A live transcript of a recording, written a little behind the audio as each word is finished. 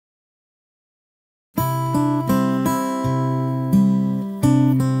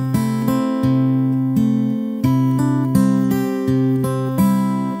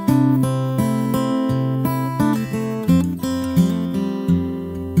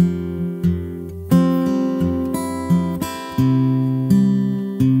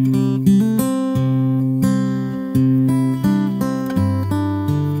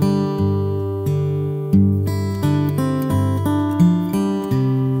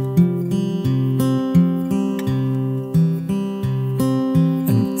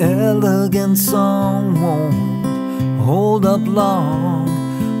wedding song won't hold up long.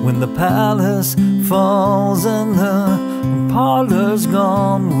 When the palace falls and the parlor's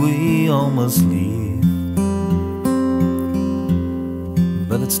gone, we all must leave.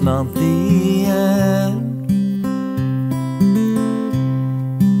 But it's not the end.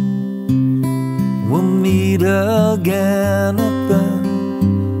 We'll meet again at the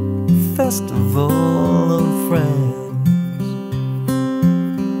festival of friends.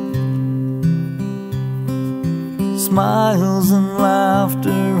 Smiles and laughter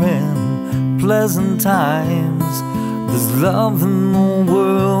and pleasant times. There's love in the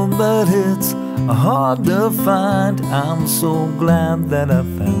world, but it's hard to find. I'm so glad that I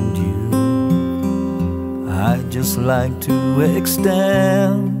found you. I'd just like to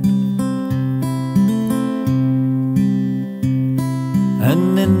extend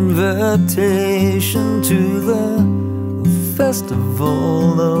an invitation to the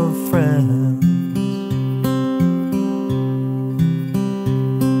festival of friends.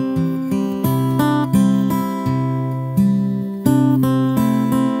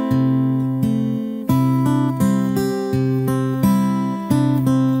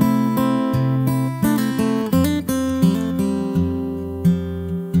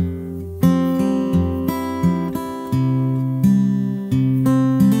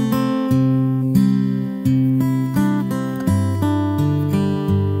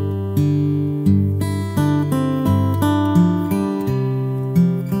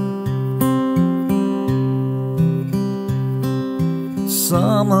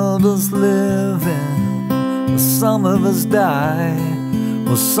 Some of us live and some of us die.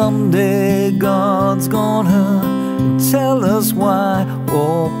 Well, someday God's gonna tell us why.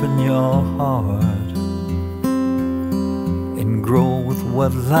 Open your heart and grow with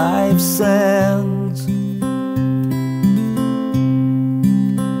what life sends.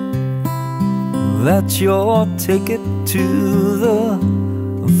 That's your ticket to the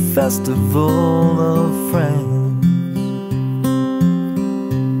festival of friends.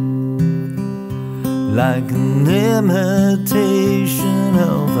 Like an imitation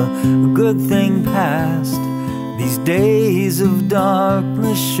of a good thing past, these days of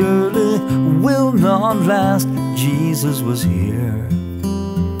darkness surely will not last. Jesus was here,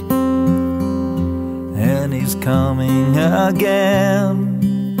 and He's coming again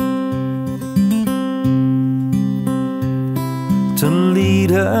to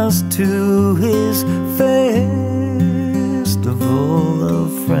lead us to His festival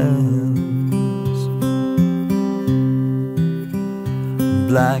of friends.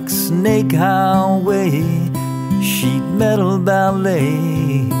 Black snake highway, sheet metal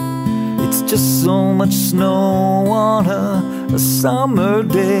ballet. It's just so much snow on a summer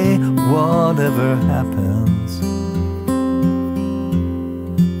day. Whatever happens,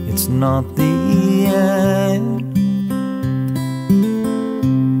 it's not the end.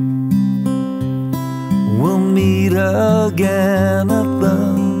 We'll meet again at the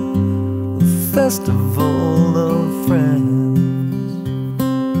festival of friends.